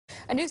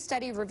A new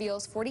study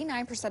reveals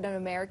 49% of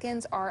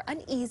Americans are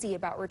uneasy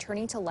about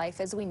returning to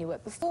life as we knew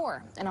it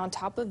before. And on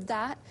top of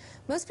that,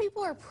 most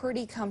people are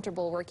pretty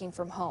comfortable working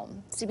from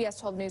home.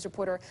 CBS 12 News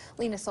reporter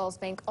Lena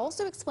Salzbank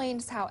also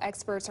explains how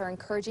experts are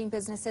encouraging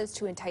businesses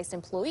to entice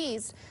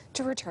employees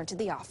to return to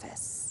the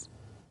office.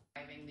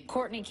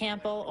 Courtney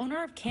Campbell,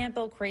 owner of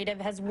Campbell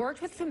Creative, has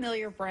worked with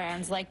familiar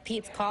brands like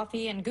Peet's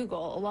Coffee and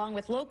Google, along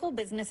with local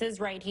businesses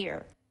right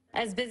here.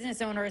 As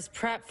business owners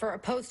prep for a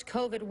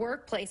post-COVID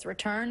workplace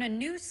return, a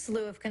new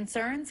slew of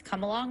concerns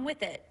come along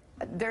with it.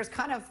 There's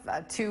kind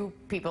of two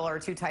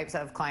types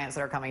of clients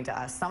that are coming to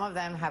us. Some of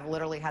them have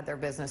literally had their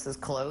businesses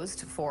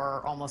closed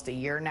for almost a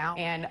year now,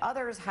 and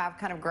others have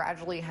kind of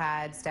gradually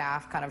had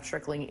staff kind of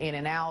trickling in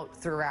and out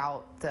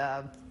throughout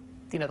the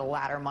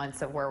latter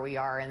months of where we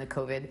are in the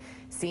COVID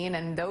scene.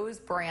 And those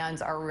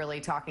brands are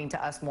really talking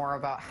to us more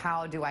about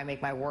how do I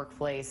make my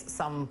workplace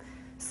some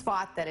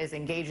spot that is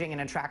engaging and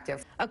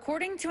attractive.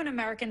 According to an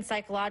American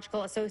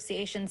Psychological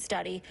Association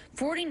study,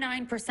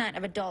 49%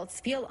 of adults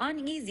feel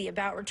uneasy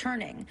about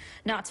returning.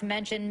 Not to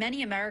mention,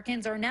 many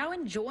Americans are now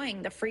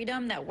enjoying the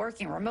freedom that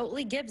working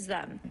remotely gives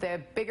them. The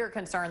bigger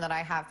concern that I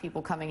have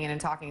people coming in and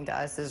talking to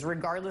us is,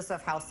 regardless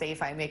of how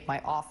safe I make my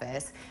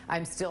office,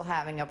 I'm still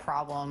having a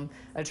problem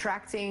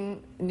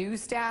attracting new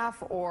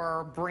staff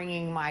or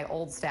bringing my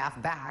old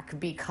staff back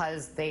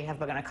because they have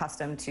been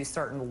accustomed to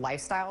certain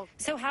lifestyles.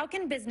 So how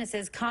can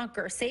businesses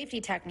conquer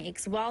safety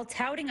techniques while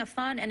touting a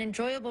fun and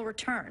enjoyable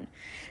return?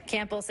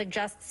 Campbell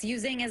suggests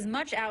using as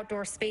much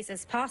outdoor space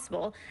as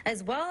possible,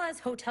 as well as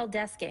hotel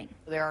desking.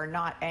 There are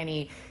not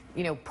any,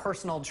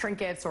 personal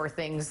trinkets or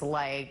things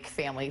like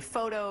family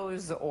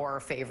photos or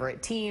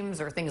favorite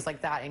teams or things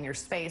like that in your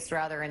space.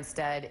 Rather,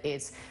 instead,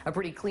 it's a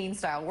pretty clean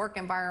style work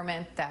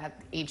environment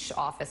that each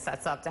office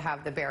sets up to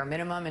have the bare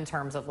minimum in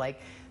terms of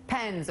like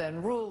pens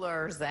and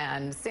rulers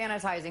and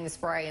sanitizing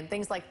spray and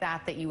things like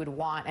that that you would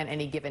want at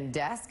any given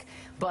desk,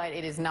 but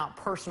it is not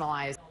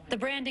personalized. The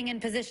branding and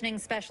positioning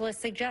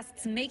specialist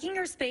suggests making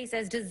your space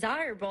as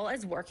desirable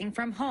as working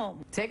from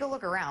home. Take a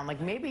look around. Like,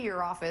 maybe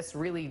your office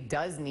really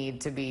does need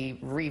to be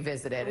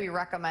revisited. We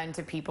recommend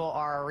to people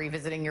are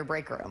revisiting your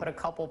break room. Put a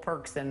couple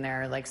perks in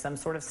there, like some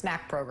sort of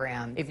snack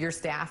program. If your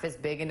staff is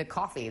big into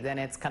coffee, then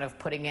it's kind of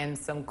putting in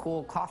some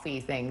cool coffee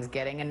things,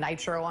 getting a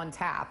nitro on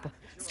tap.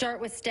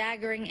 Start with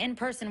staggering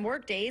in-person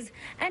work days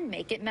and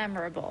make it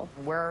memorable.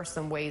 Where are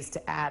some ways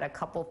to add a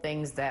couple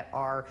things that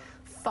are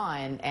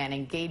fun and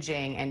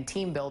engaging and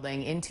team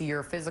building into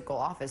your physical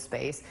office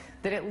space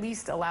that at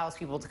least allows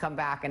people to come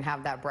back and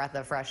have that breath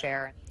of fresh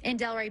air? In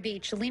Delray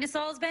Beach, Lena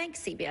Salzbank,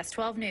 CBS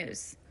 12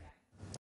 News.